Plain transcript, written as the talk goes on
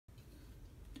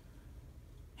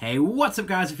Hey, what's up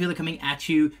guys? I feel like coming at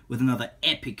you with another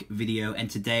epic video, and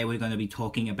today we're going to be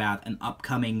talking about an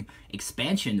upcoming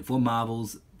expansion for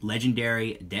Marvel's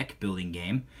legendary deck building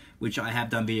game, which I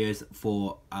have done videos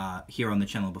for here on the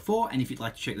channel before, and if you'd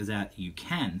like to check those out, you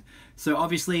can. So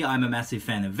obviously I'm a massive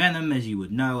fan of Venom, as you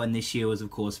would know, and this year was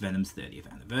of course Venom's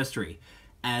 30th anniversary.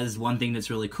 As one thing that's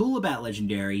really cool about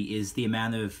Legendary is the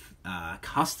amount of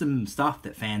custom stuff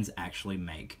that fans actually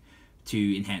make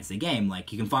to enhance the game.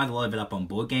 Like, you can find a lot of it up on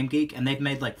Board Game Geek, and they've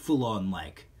made like full-on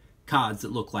like cards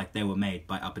that look like they were made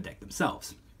by Upper Deck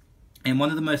themselves. And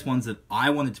one of the most ones that I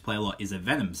wanted to play a lot is a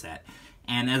Venom set.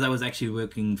 And as I was actually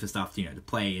looking for stuff, to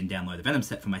play and download a Venom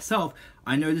set for myself,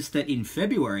 I noticed that in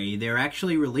February they're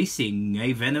actually releasing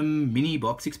a Venom mini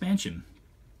box expansion.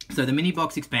 So the mini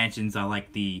box expansions are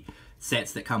like the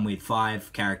sets that come with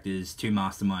 5 characters, 2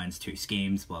 masterminds, 2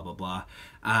 schemes, blah blah blah.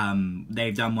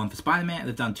 They've done one for Spider-Man,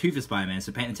 they've done 2 for Spider-Man,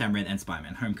 so Paint the Town Red and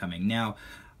Spider-Man Homecoming. Now,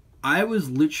 I was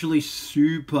literally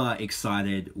super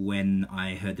excited when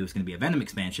I heard there was going to be a Venom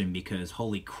expansion, because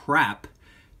holy crap,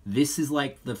 this is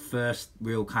like the first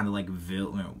real kind of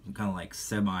like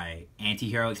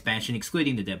semi-anti-hero expansion,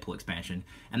 excluding the Deadpool expansion,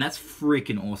 and that's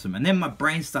freaking awesome. And then my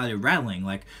brain started rattling,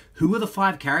 like, who are the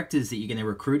 5 characters that you're going to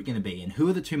recruit going to be, and who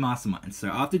are the 2 masterminds? So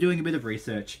after doing a bit of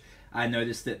research, I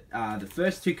noticed that the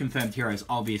first 2 confirmed heroes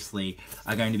obviously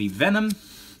are going to be Venom,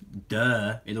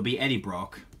 duh, it'll be Eddie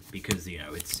Brock, because, you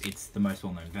know, it's the most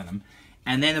well-known Venom.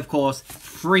 And then, of course,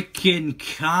 freaking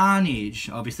Carnage.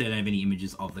 Obviously, I don't have any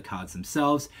images of the cards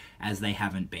themselves, as they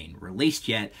haven't been released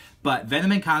yet. But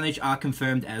Venom and Carnage are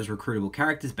confirmed as recruitable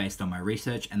characters based on my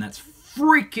research, and that's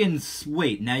freaking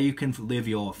sweet. Now you can live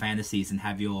your fantasies and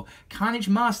have your Carnage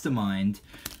mastermind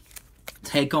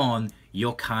take on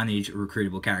your Carnage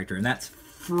recruitable character, and that's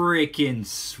freaking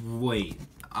sweet.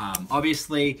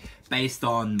 Obviously, based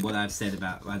on what I've said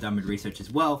about what I've done with research as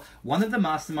well, one of the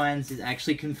masterminds is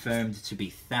actually confirmed to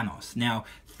be Thanos. Now,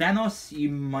 Thanos, you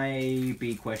may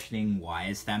be questioning, why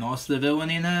is Thanos the villain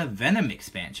in a Venom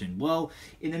expansion? Well,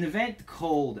 in an event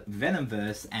called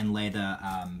Venomverse and later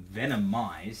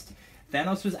Venomized,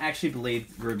 Thanos was actually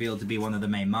revealed to be one of the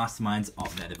main masterminds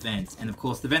of that event. And of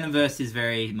course, the Venomverse is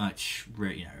very much,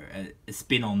 a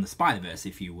spin on the Spider-Verse,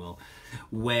 if you will,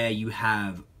 where you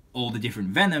have all the different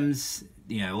Venoms,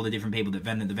 all the different people that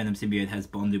the Venom symbiote has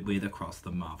bonded with across the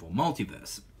Marvel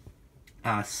multiverse.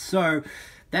 So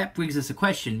that brings us a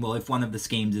question. Well, if one of the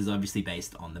schemes is obviously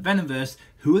based on the Venomverse,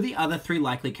 who are the other 3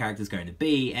 likely characters going to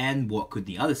be, and what could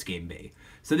the other scheme be?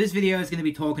 So this video is going to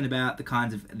be talking about the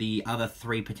kinds of the other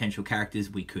 3 potential characters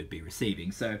we could be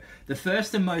receiving. So the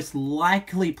first and most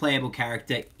likely playable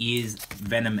character is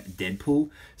Venom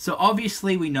Deadpool. So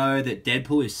obviously we know that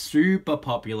Deadpool is super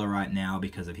popular right now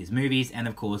because of his movies, and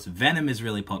of course Venom is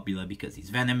really popular because he's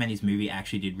Venom, and his movie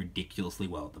actually did ridiculously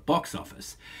well at the box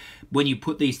office. When you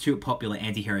put these 2 popular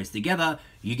anti-heroes together,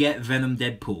 you get Venom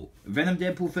Deadpool. Venom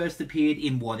Deadpool first appeared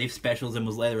in What If specials and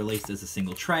was later released as a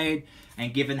single trade,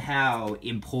 and given how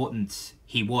important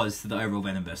he was to the overall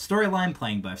Venomverse storyline,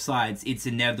 playing both sides, it's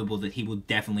inevitable that he will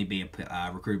definitely be a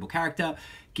recruitable character,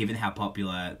 given how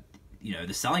popular,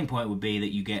 the selling point would be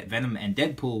that you get Venom and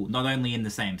Deadpool not only in the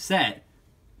same set,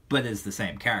 but as the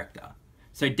same character.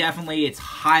 So definitely it's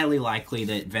highly likely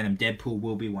that Venom Deadpool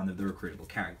will be one of the recruitable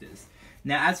characters.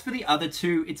 Now, as for the other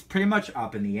 2, it's pretty much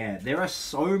up in the air. There are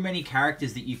so many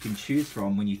characters that you can choose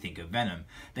from when you think of Venom.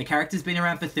 The character's been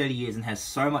around for 30 years and has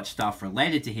so much stuff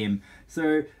related to him.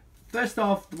 So, first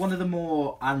off, one of the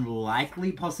more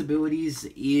unlikely possibilities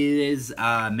is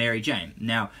Mary Jane.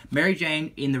 Now, Mary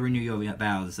Jane in the Renew Your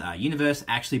Vows universe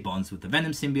actually bonds with the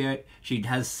Venom symbiote. She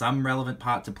has some relevant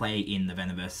part to play in the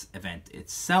Venomverse event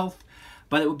itself.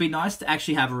 But it would be nice to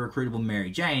actually have a recruitable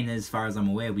Mary Jane. As far as I'm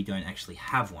aware, we don't actually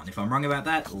have one. If I'm wrong about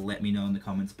that, let me know in the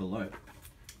comments below.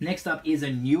 Next up is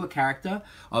a newer character.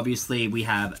 Obviously, we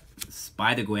have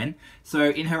Spider-Gwen. So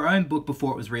in her own book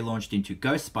before it was relaunched into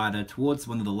Ghost Spider, towards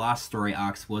one of the last story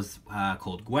arcs was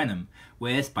called Gwenom,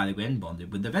 where Spider-Gwen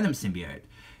bonded with the Venom symbiote.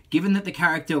 Given that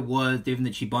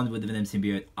she bonded with the Venom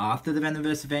symbiote after the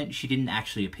Venomverse event, she didn't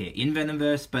actually appear in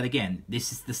Venomverse, but again, the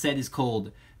set is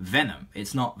called Venom,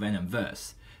 it's not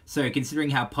Venomverse. So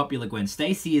considering how popular Gwen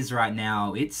Stacy is right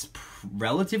now, it's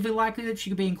relatively likely that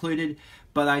she could be included,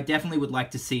 but I definitely would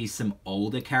like to see some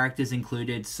older characters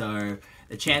included, so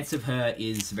the chance of her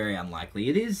is very unlikely.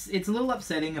 It's a little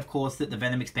upsetting, of course, that the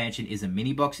Venom expansion is a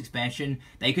mini-box expansion.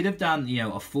 They could have done,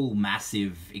 a full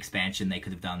massive expansion they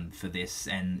could have done for this,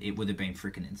 and it would have been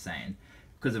freaking insane,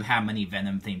 because of how many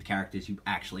Venom-themed characters you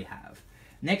actually have.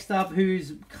 Next up,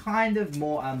 who's kind of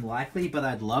more unlikely, but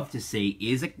I'd love to see,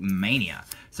 is Mania.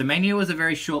 So Mania was a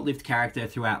very short-lived character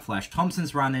throughout Flash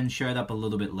Thompson's run and showed up a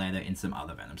little bit later in some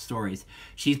other Venom stories.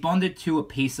 She's bonded to a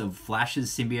piece of Flash's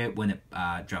symbiote when it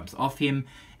jumps off him,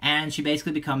 and she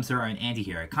basically becomes her own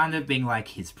anti-hero, kind of being like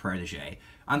his protege.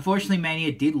 Unfortunately,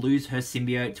 Mania did lose her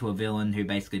symbiote to a villain who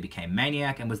basically became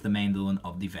Maniac and was the main villain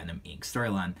of the Venom Inc.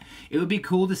 storyline. It would be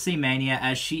cool to see Mania,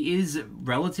 as she is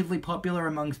relatively popular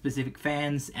among specific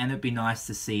fans, and it'd be nice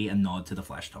to see a nod to the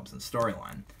Flash Thompson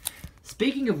storyline.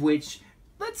 Speaking of which,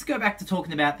 let's go back to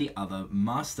talking about the other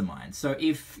masterminds. So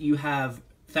if you have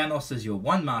Thanos as your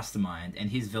one mastermind, and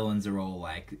his villains are all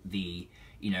like the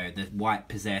white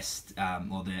possessed,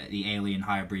 or the alien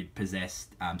hybrid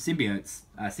possessed symbiotes,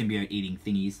 symbiote eating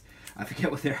thingies, I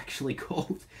forget what they're actually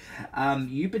called,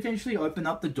 you potentially open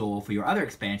up the door for your other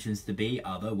expansions to be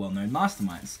other well-known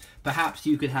masterminds. Perhaps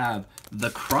you could have the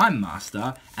Crime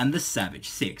Master and the Savage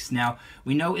Six. Now,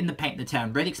 we know in the Paint the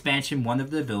Town Red expansion, one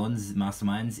of the villains'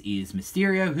 masterminds is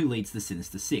Mysterio, who leads the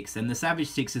Sinister Six, and the Savage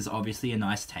Six is obviously a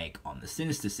nice take on the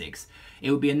Sinister Six.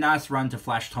 It would be a nice run to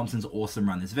Flash Thompson's awesome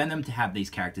run as Venom to have these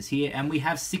characters here, and we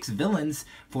have 6 villains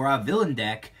for our villain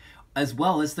deck, as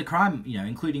well as the crime,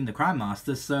 including the Crime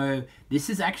Master, so this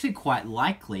is actually quite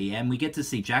likely, and we get to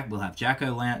see we'll have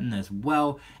Jack-O-Lantern as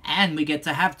well, and we get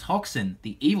to have Toxin,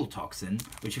 the evil Toxin,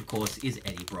 which of course is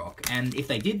Eddie Brock. And if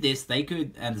they did this, they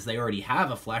could, as they already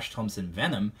have a Flash Thompson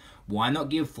Venom, why not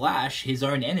give Flash his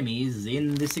own enemies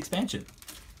in this expansion?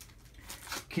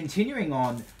 Continuing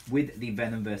on with the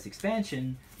Venomverse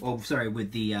expansion,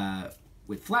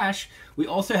 with Flash, we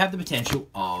also have the potential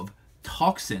of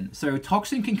Toxin. So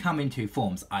Toxin can come in 2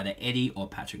 forms, either Eddie or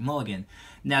Patrick Mulligan.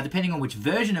 Now, depending on which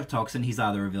version of Toxin, he's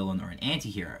either a villain or an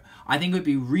anti-hero. I think it would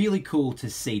be really cool to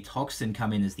see Toxin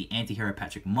come in as the anti-hero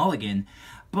Patrick Mulligan,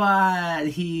 but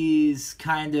he's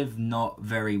kind of not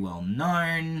very well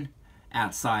known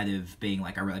outside of being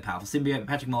like a really powerful symbiote.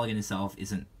 Patrick Mulligan himself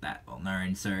isn't that well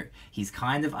known, so he's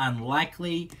kind of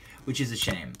unlikely, which is a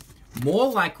shame.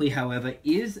 More likely, however,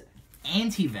 is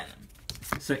Anti-Venom.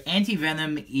 So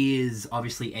Anti-Venom is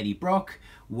obviously Eddie Brock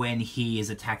when he is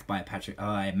attacked by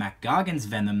Mac Gargan's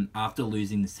Venom after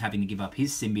having to give up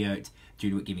his symbiote due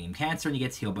to it giving him cancer, and he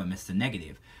gets healed by Mr.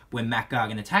 Negative. When Mac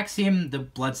Gargan attacks him, the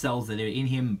blood cells that are in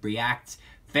him react,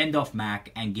 fend off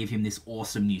Mac, and give him this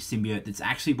awesome new symbiote that's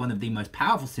actually one of the most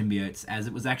powerful symbiotes, as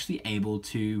it was actually able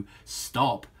to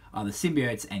stop other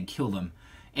symbiotes and kill them.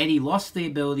 Eddie lost the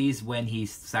abilities when he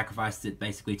sacrificed it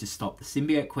basically to stop the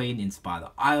Symbiote Queen in Spider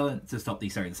Island, the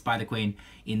Spider Queen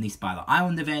in the Spider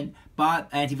Island event, but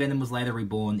Anti-Venom was later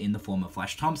reborn in the form of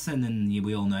Flash Thompson, and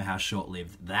we all know how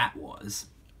short-lived that was.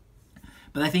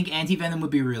 But I think Anti-Venom would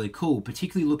be really cool,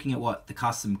 particularly looking at what the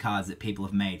custom cards that people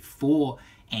have made for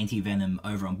Anti-Venom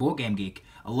over on Board Game Geek.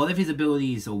 A lot of his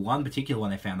abilities, or one particular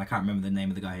one I found, I can't remember the name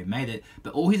of the guy who made it,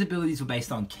 but all his abilities were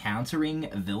based on countering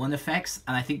villain effects,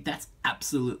 and I think that's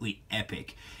absolutely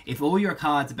epic. If all your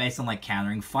cards are based on like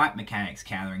countering fight mechanics,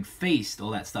 countering feast, all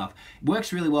that stuff, it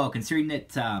works really well, considering that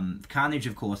Carnage,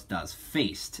 of course, does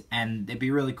feast, and it'd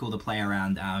be really cool to play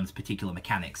around particular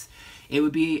mechanics. It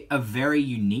would be a very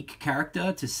unique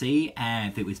character to see,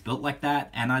 and if it was built like that,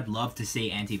 and I'd love to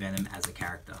see Anti-Venom as a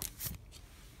character.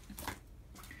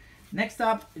 Next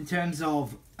up, in terms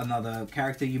of another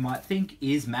character you might think,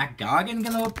 is Mac Gargan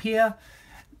going to appear?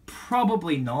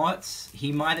 Probably not.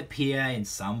 He might appear in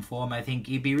some form. I think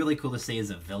he'd be really cool to see as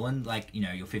a villain, like,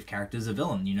 your 5th character is a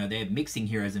villain. They're mixing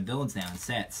heroes and villains now in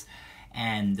sets,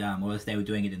 and or else they were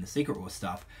doing it in the Secret War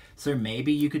stuff. So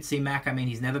maybe you could see Mac. I mean,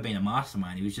 he's never been a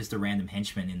mastermind. He was just a random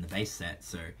henchman in the base set,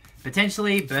 so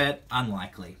potentially, but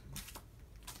unlikely.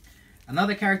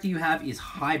 Another character you have is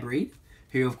Hybrid,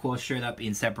 who of course showed up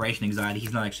in Separation Anxiety.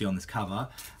 He's not actually on this cover.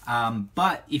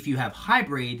 But if you have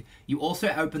Hybrid, you also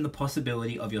open the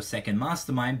possibility of your second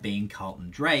mastermind being Carlton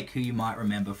Drake, who you might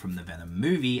remember from the Venom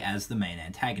movie as the main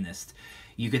antagonist.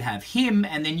 You could have him,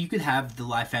 and then you could have the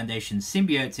Life Foundation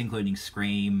symbiotes, including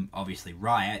Scream, obviously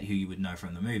Riot, who you would know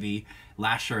from the movie,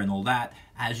 Lasher and all that,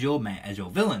 as your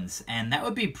villains. And that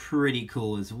would be pretty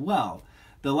cool as well.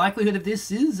 The likelihood of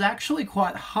this is actually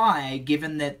quite high,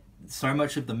 given that so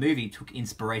much of the movie took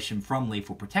inspiration from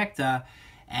Lethal Protector,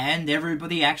 and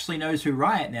everybody actually knows who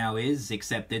Riot now is,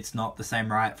 except it's not the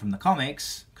same Riot from the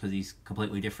comics, because he's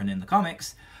completely different in the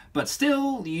comics, but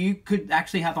still, you could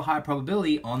actually have a high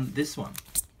probability on this one.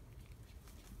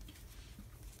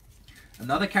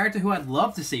 Another character who I'd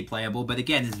love to see playable, but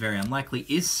again is very unlikely,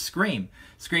 is Scream.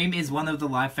 Scream is one of the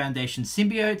Life Foundation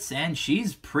symbiotes, and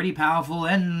she's pretty powerful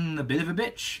and a bit of a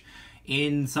bitch.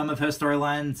 in some of her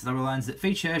storylines that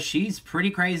feature, she's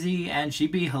pretty crazy and she'd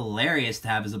be hilarious to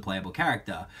have as a playable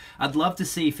character. I'd love to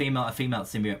see a female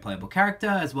symbiote playable character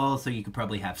as well, so you could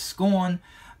probably have Scorn.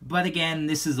 But again,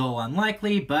 this is all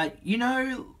unlikely, but you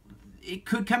know, it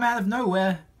could come out of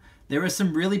nowhere. There are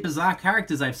some really bizarre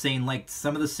characters I've seen, like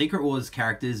some of the Secret Wars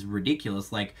characters,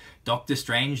 ridiculous, like Doctor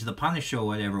Strange, the Punisher, or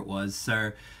whatever it was.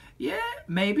 So, yeah,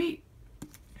 maybe.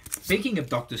 Speaking of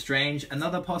Doctor Strange,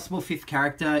 another possible fifth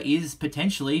character is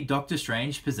potentially Doctor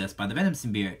Strange possessed by the Venom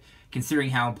symbiote.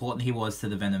 Considering how important he was to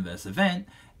the Venomverse event,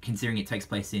 considering it takes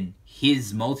place in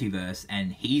his multiverse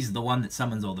and he's the one that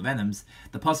summons all the Venoms,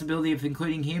 the possibility of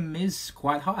including him is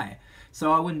quite high.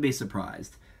 So I wouldn't be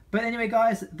surprised. But anyway,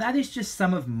 guys, that is just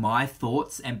some of my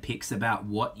thoughts and picks about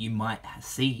what you might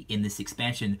see in this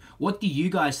expansion. What do you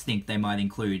guys think they might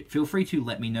include? Feel free to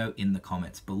let me know in the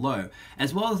comments below.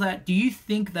 As well as that, do you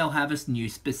think they'll have a new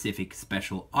specific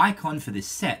special icon for this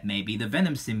set? Maybe the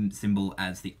Venom symbol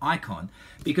as the icon.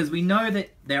 Because we know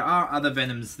that there are other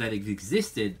Venoms that have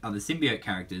existed, other symbiote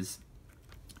characters,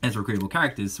 as recruitable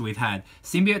characters. So we've had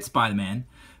Symbiote Spider-Man,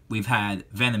 we've had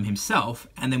Venom himself,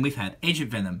 and then we've had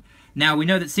Agent Venom. Now, we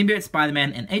know that Symbiote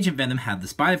Spider-Man and Agent Venom have the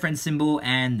Spider-Friend symbol,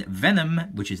 and Venom,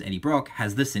 which is Eddie Brock,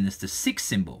 has the Sinister Six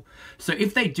symbol. So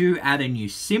if they do add a new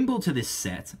symbol to this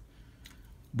set,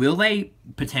 will they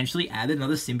potentially add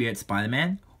another Symbiote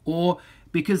Spider-Man? Or,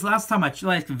 because last time I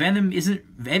realized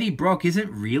Eddie Brock isn't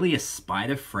really a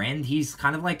Spider-Friend. He's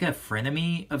kind of like a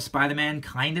frenemy of Spider-Man,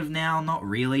 kind of now, not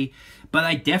really. But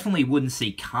I definitely wouldn't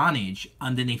see Carnage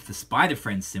underneath the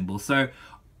Spider-Friend symbol. So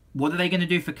what are they going to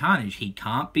do for Carnage? He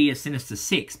can't be a Sinister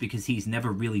Six because he's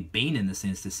never really been in the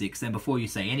Sinister Six. And before you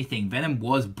say anything, Venom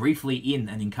was briefly in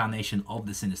an incarnation of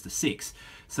the Sinister Six.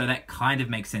 So that kind of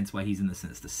makes sense why he's in the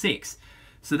Sinister Six.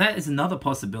 So that is another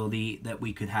possibility that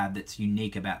we could have that's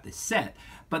unique about this set.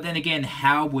 But then again,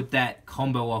 how would that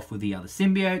combo off with the other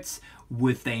symbiotes?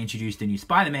 Would they introduce a new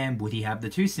Spider-Man? Would he have the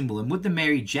 2 symbol? And would the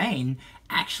Mary Jane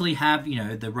actually have, you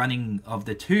know, the running of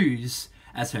the 2s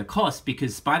as her cost?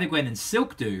 Because Spider-Gwen and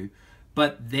Silk do,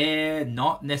 but they're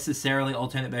not necessarily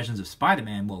alternate versions of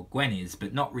Spider-Man. Well, Gwen is,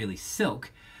 but not really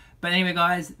Silk. But anyway,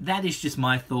 guys, that is just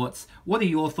my thoughts. What are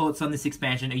your thoughts on this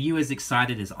expansion? Are you as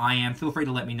excited as I am? Feel free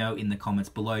to let me know in the comments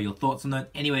below your thoughts on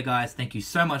it. Anyway, guys, thank you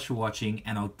so much for watching,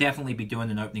 and I'll definitely be doing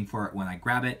an opening for it when I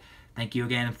grab it. Thank you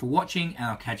again for watching, and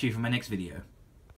I'll catch you for my next video.